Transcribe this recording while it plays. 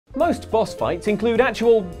Most boss fights include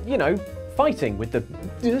actual, you know, fighting with the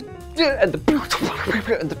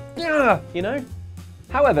you know?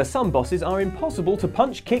 However, some bosses are impossible to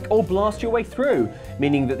punch, kick or blast your way through,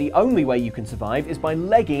 meaning that the only way you can survive is by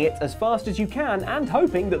legging it as fast as you can and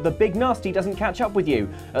hoping that the big nasty doesn't catch up with you,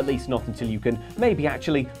 at least not until you can maybe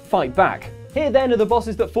actually fight back. Here then are the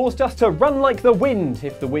bosses that forced us to run like the wind,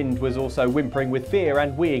 if the wind was also whimpering with fear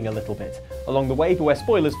and weeing a little bit. Along the way, beware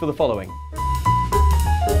spoilers for the following.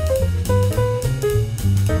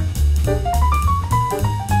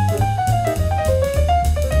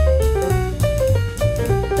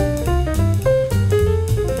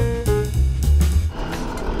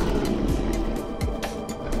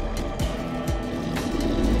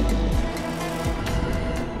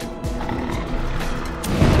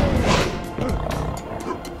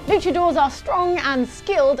 Luchadors are strong and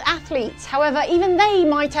skilled athletes, however even they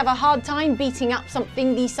might have a hard time beating up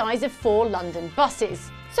something the size of 4 London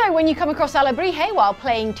buses. So when you come across Alebrije while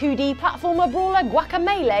playing 2D platformer brawler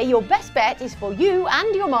Guacamelee, your best bet is for you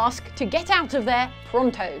and your mask to get out of there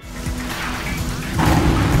pronto.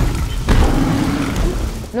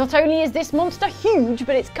 Not only is this monster huge,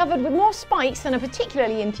 but it's covered with more spikes than a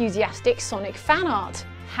particularly enthusiastic Sonic fan art.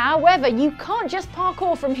 However, you can't just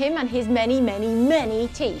parkour from him and his many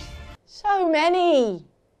teeth. So many!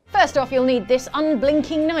 First off, you'll need this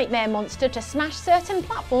unblinking nightmare monster to smash certain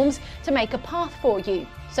platforms to make a path for you.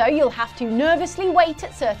 So you'll have to nervously wait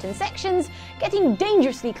at certain sections, getting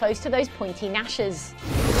dangerously close to those pointy gnashes.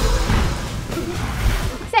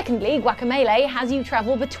 Secondly, Guacamelee has you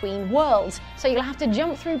travel between worlds, so you'll have to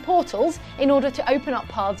jump through portals in order to open up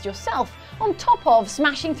paths yourself, on top of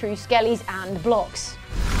smashing through skellies and blocks.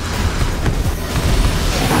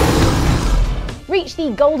 Reach the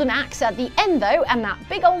golden axe at the end though, and that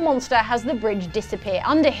big old monster has the bridge disappear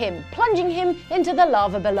under him, plunging him into the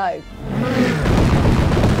lava below.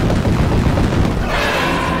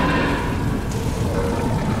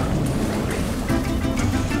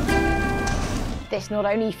 This not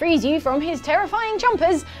only frees you from his terrifying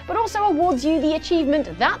chompers, but also awards you the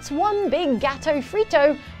achievement That's One Big Gato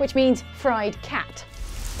Frito, which means fried cat.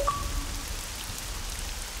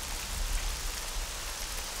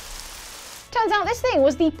 Turns out this thing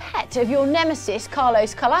was the pet of your nemesis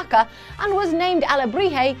Carlos Calaca and was named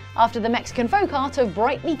Alebrije after the Mexican folk art of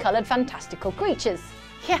brightly coloured fantastical creatures.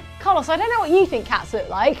 Yeah, Carlos, I don't know what you think cats look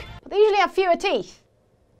like, but they usually have fewer teeth.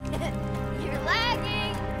 You're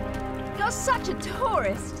lagging! You're such a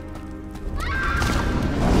tourist!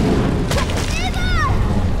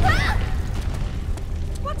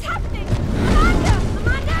 What's happening?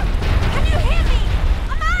 Amanda, can you hear me?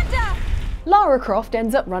 Amanda! Lara Croft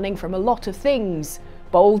ends up running from a lot of things.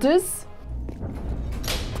 Boulders,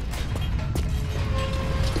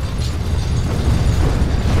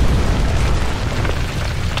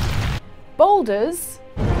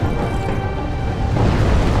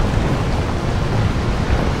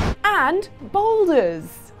 and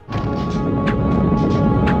boulders.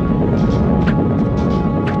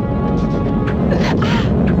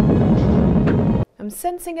 I'm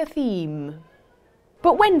sensing a theme.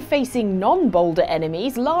 But when facing non-boulder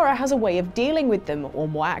enemies, Lara has a way of dealing with them, or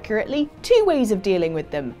more accurately, 2 ways of dealing with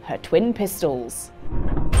them, her twin pistols.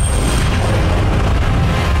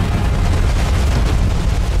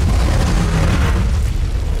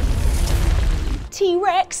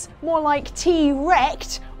 T-Rex, more like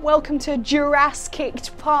T-Wrecked. Welcome to Jurassic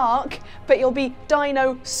Park, but you'll be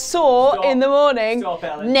dinosaur in the morning. Stop,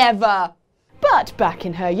 Ellen. Never. But back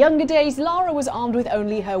in her younger days, Lara was armed with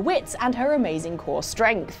only her wits and her amazing core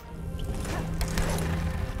strength.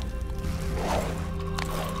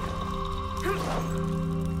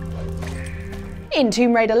 In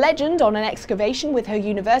Tomb Raider Legend, on an excavation with her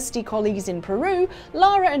university colleagues in Peru,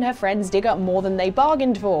 Lara and her friends dig up more than they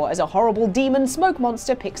bargained for, as a horrible demon smoke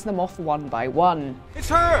monster picks them off one by one. It's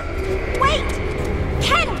her! Wait!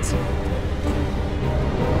 Kent!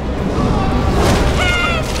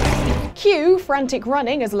 Cue frantic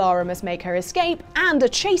running as Lara must make her escape, and a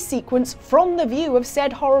chase sequence from the view of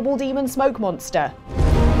said horrible demon smoke monster.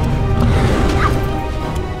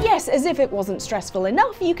 Yes, as if it wasn't stressful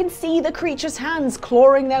enough, you can see the creature's hands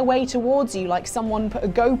clawing their way towards you like someone put a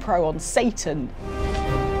GoPro on Satan.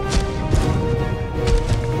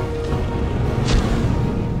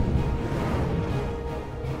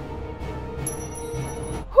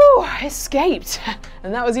 Whew, escaped.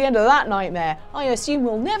 And that was the end of that nightmare. I assume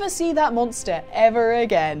we'll never see that monster ever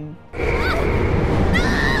again.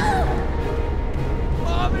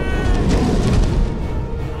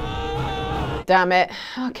 Damn it.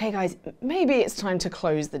 Okay guys, maybe it's time to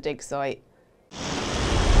close the dig site.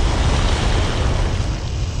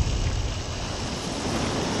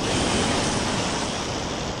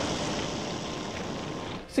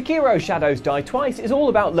 Sekiro Shadows Die Twice is all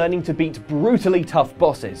about learning to beat brutally tough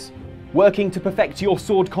bosses. Working to perfect your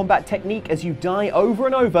sword combat technique as you die over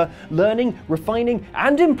and over, learning, refining,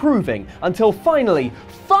 and improving until finally,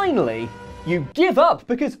 you give up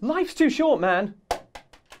because life's too short, man.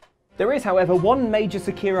 There is, however, one major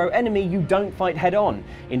Sekiro enemy you don't fight head-on.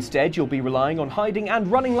 Instead, you'll be relying on hiding and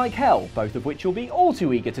running like hell, both of which you'll be all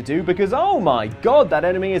too eager to do because, oh my god, that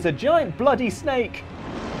enemy is a giant bloody snake!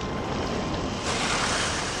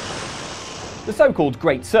 The so-called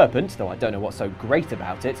Great Serpent, though I don't know what's so great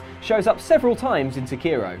about it, shows up several times in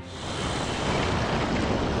Sekiro.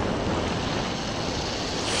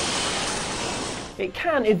 It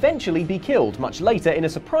can eventually be killed much later in a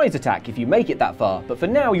surprise attack if you make it that far, but for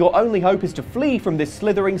now your only hope is to flee from this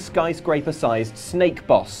slithering skyscraper-sized snake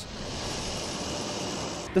boss.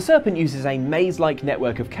 The serpent uses a maze-like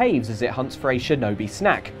network of caves as it hunts for a shinobi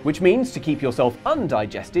snack, which means to keep yourself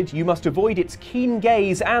undigested, you must avoid its keen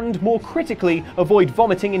gaze and, more critically, avoid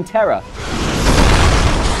vomiting in terror.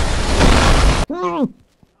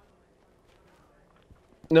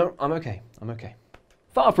 No, I'm okay.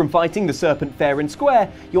 Far from fighting the serpent fair and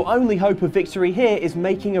square, your only hope of victory here is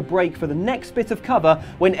making a break for the next bit of cover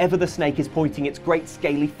whenever the snake is pointing its great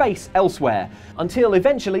scaly face elsewhere, until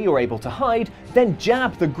eventually you're able to hide, then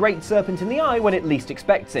jab the great serpent in the eye when it least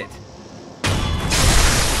expects it.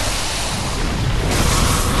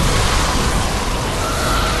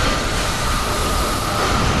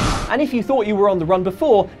 And if you thought you were on the run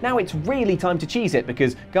before, now it's really time to cheese it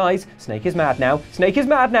because, guys, Snake is mad now. Snake is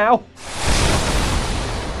mad now!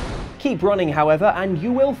 Keep running, however, and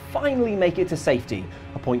you will finally make it to safety.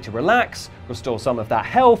 A point to relax, restore some of that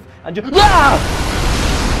health, and just...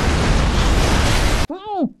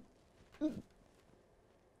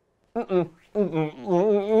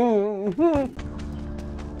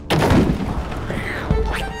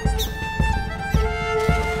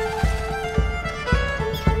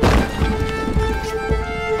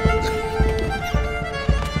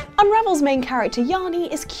 Unravel's main character,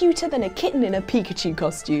 Yanni, is cuter than a kitten in a Pikachu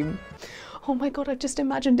costume. Oh my god, I've just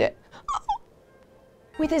imagined it.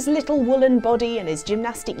 With his little woolen body and his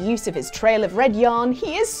gymnastic use of his trail of red yarn,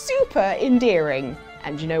 he is super endearing.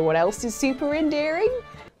 And you know what else is super endearing?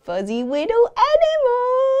 Fuzzy widow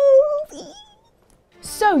animals!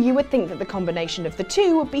 So you would think that the combination of the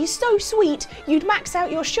two would be so sweet, you'd max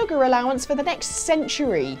out your sugar allowance for the next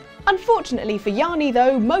century. Unfortunately for Yanni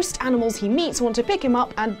though, most animals he meets want to pick him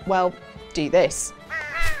up and, well, do this.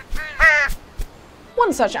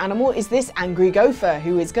 One such animal is this angry gopher,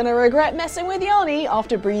 who is gonna regret messing with Yanni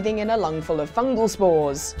after breathing in a lungful of fungal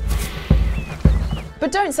spores.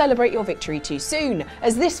 But don't celebrate your victory too soon,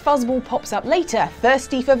 as this fuzzball pops up later,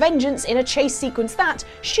 thirsty for vengeance in a chase sequence that,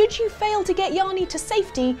 should you fail to get Yanni to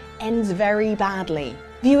safety, ends very badly.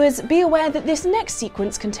 Viewers, be aware that this next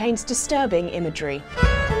sequence contains disturbing imagery.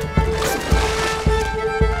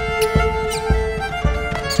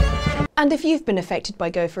 And if you've been affected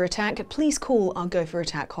by Gopher Attack, please call our Gopher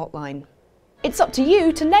Attack hotline. It's up to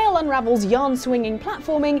you to nail Unravel's yarn-swinging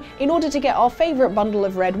platforming in order to get our favourite bundle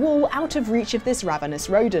of red wool out of reach of this ravenous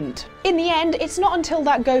rodent. In the end, it's not until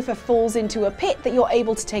that gopher falls into a pit that you're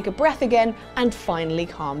able to take a breath again and finally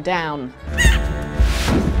calm down.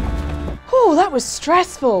 Oh, that was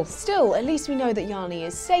stressful. Still, at least we know that Yanni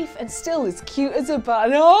is safe and still as cute as a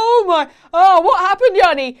button. Oh my, oh, what happened,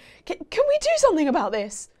 Yanni? Can we do something about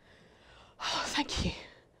this? Oh, thank you.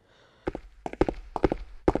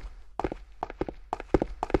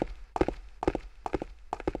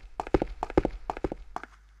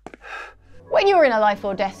 When you're in a life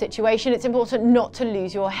or death situation, it's important not to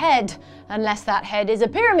lose your head. Unless that head is a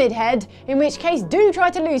pyramid head, in which case do try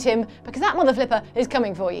to lose him, because that mother flipper is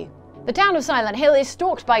coming for you. The town of Silent Hill is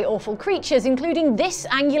stalked by awful creatures, including this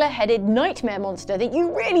angular-headed nightmare monster that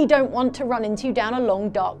you really don't want to run into down a long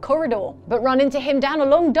dark corridor. But run into him down a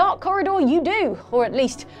long dark corridor you do, or at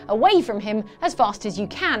least away from him as fast as you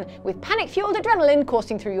can, with panic-fueled adrenaline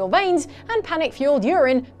coursing through your veins and panic-fueled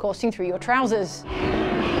urine coursing through your trousers.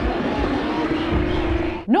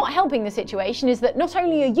 Not helping the situation is that not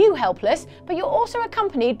only are you helpless, but you're also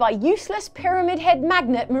accompanied by useless pyramid head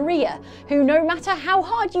magnet Maria, who no matter how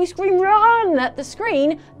hard you scream "run" at the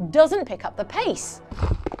screen, doesn't pick up the pace.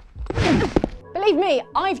 Believe me,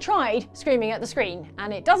 I've tried screaming at the screen,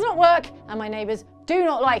 and it does not work, and my neighbours do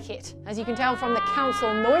not like it, as you can tell from the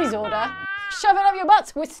council noise order. Shove it up your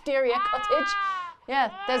butts, Wisteria Cottage. Yeah,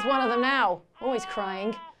 there's one of them now, always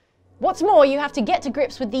crying. What's more, you have to get to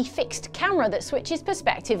grips with the fixed camera that switches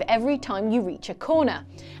perspective every time you reach a corner.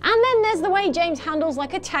 And then there's the way James handles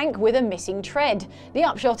like a tank with a missing tread. The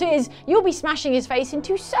upshot is, you'll be smashing his face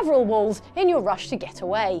into several walls in your rush to get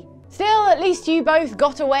away. Still, at least you both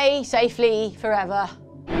got away safely forever.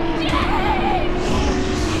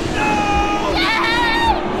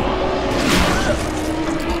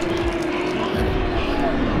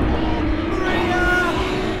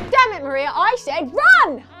 Damn it, Maria, I said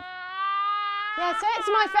run! Yeah, say it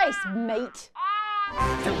to my face, mate.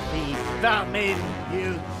 Filthy vermin,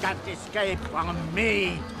 you can't escape from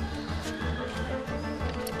me!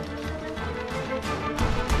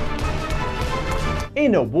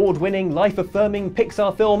 In award-winning, life-affirming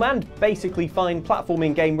Pixar film and basically fine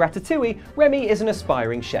platforming game Ratatouille, Remy is an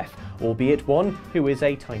aspiring chef, albeit one who is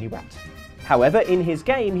a tiny rat. However, in his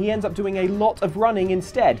game, he ends up doing a lot of running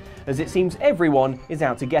instead, as it seems everyone is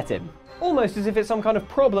out to get him. Almost as if it's some kind of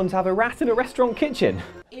problem to have a rat in a restaurant kitchen.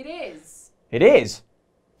 It is. It is?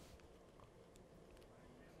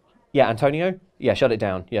 Yeah, Antonio? Yeah, shut it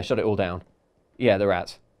down. Yeah, shut it all down. Yeah, the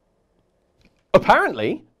rat.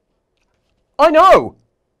 Apparently. I know!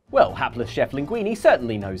 Well, hapless Chef Linguini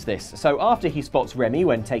certainly knows this, so after he spots Remy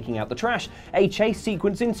when taking out the trash, a chase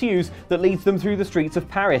sequence ensues that leads them through the streets of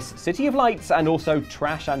Paris, City of Lights, and also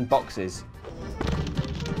trash and boxes.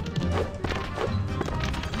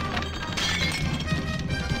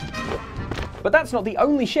 But that's not the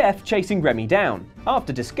only chef chasing Remy down.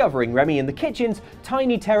 After discovering Remy in the kitchens,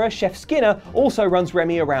 tiny terror Chef Skinner also runs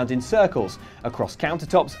Remy around in circles, across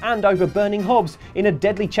countertops and over burning hobs in a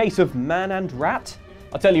deadly chase of man and rat.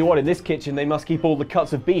 I'll tell you what, in this kitchen they must keep all the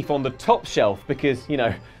cuts of beef on the top shelf because, you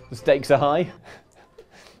know, the stakes are high.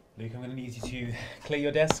 Luke, I'm going to need you to clear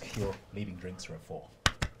your desk. Your leaving drinks are at 4.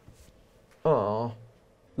 Aww.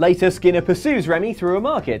 Later, Skinner pursues Remy through a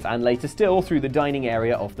market and later still through the dining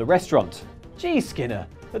area of the restaurant. Geez, Skinner,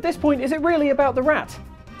 at this point, is it really about the rat?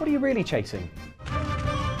 What are you really chasing?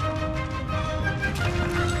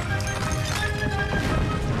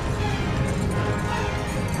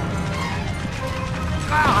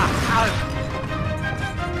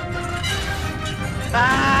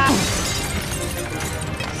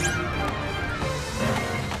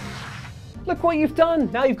 Look what you've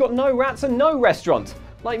done! Now you've got no rats and no restaurant!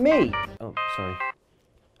 Like me! Oh, sorry.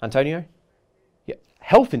 Antonio? Yeah,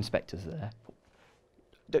 health inspectors are there.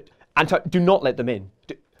 Do not let them in.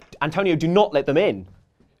 Antonio, do not let them in.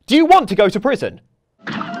 Do you want to go to prison?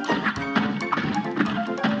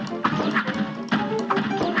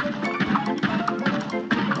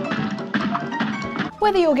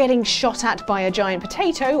 Whether you're getting shot at by a giant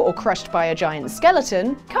potato or crushed by a giant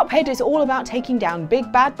skeleton, Cuphead is all about taking down big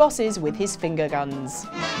bad bosses with his finger guns.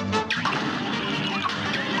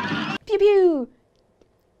 Pew pew!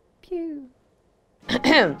 Pew.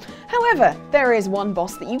 However, there is one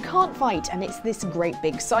boss that you can't fight, and it's this great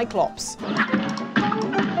big Cyclops.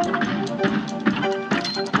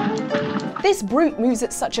 This brute moves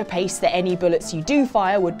at such a pace that any bullets you do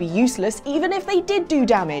fire would be useless even if they did do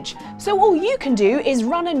damage. So all you can do is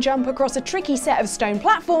run and jump across a tricky set of stone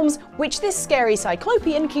platforms, which this scary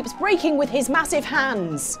Cyclopean keeps breaking with his massive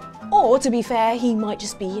hands. Or, to be fair, he might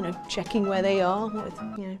just be, checking where they are with,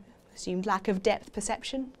 assumed lack of depth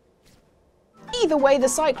perception. Either way, the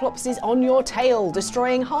Cyclops is on your tail,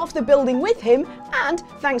 destroying half the building with him, and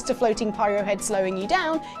thanks to floating pyro head slowing you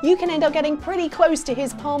down, you can end up getting pretty close to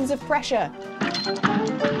his palms of pressure.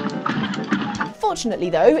 Fortunately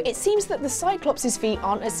though, it seems that the Cyclops' feet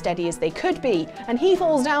aren't as steady as they could be, and he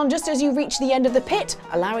falls down just as you reach the end of the pit,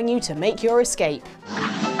 allowing you to make your escape.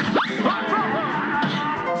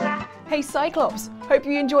 Hey Cyclops, hope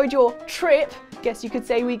you enjoyed your trip. Guess you could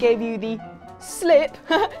say we gave you the slip.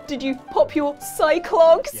 Did you pop your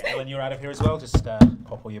Cyclogs? Yeah, when you're out of here as well, just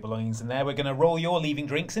pop all your belongings in there. We're going to roll your leaving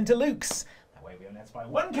drinks into Luke's. That way we only have to buy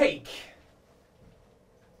one cake.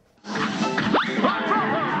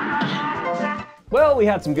 Well, we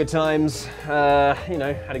had some good times,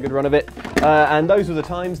 had a good run of it. And those were the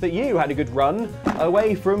times that you had a good run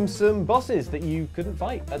away from some bosses that you couldn't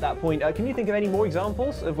fight at that point. Can you think of any more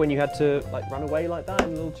examples of when you had to run away like that in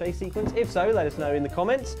a little chase sequence? If so, let us know in the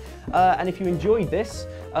comments. And if you enjoyed this,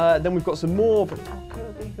 then we've got some more.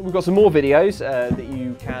 We've got some more videos that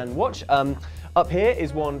you can watch. Up here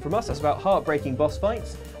is one from us that's about heartbreaking boss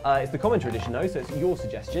fights. It's the commentary edition though, so it's your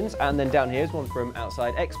suggestions. And then down here is one from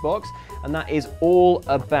Outside Xbox, and that is all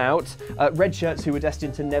about red shirts who were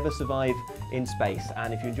destined to never survive in space.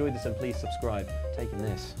 And if you enjoyed this, then please subscribe. Taking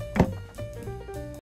this.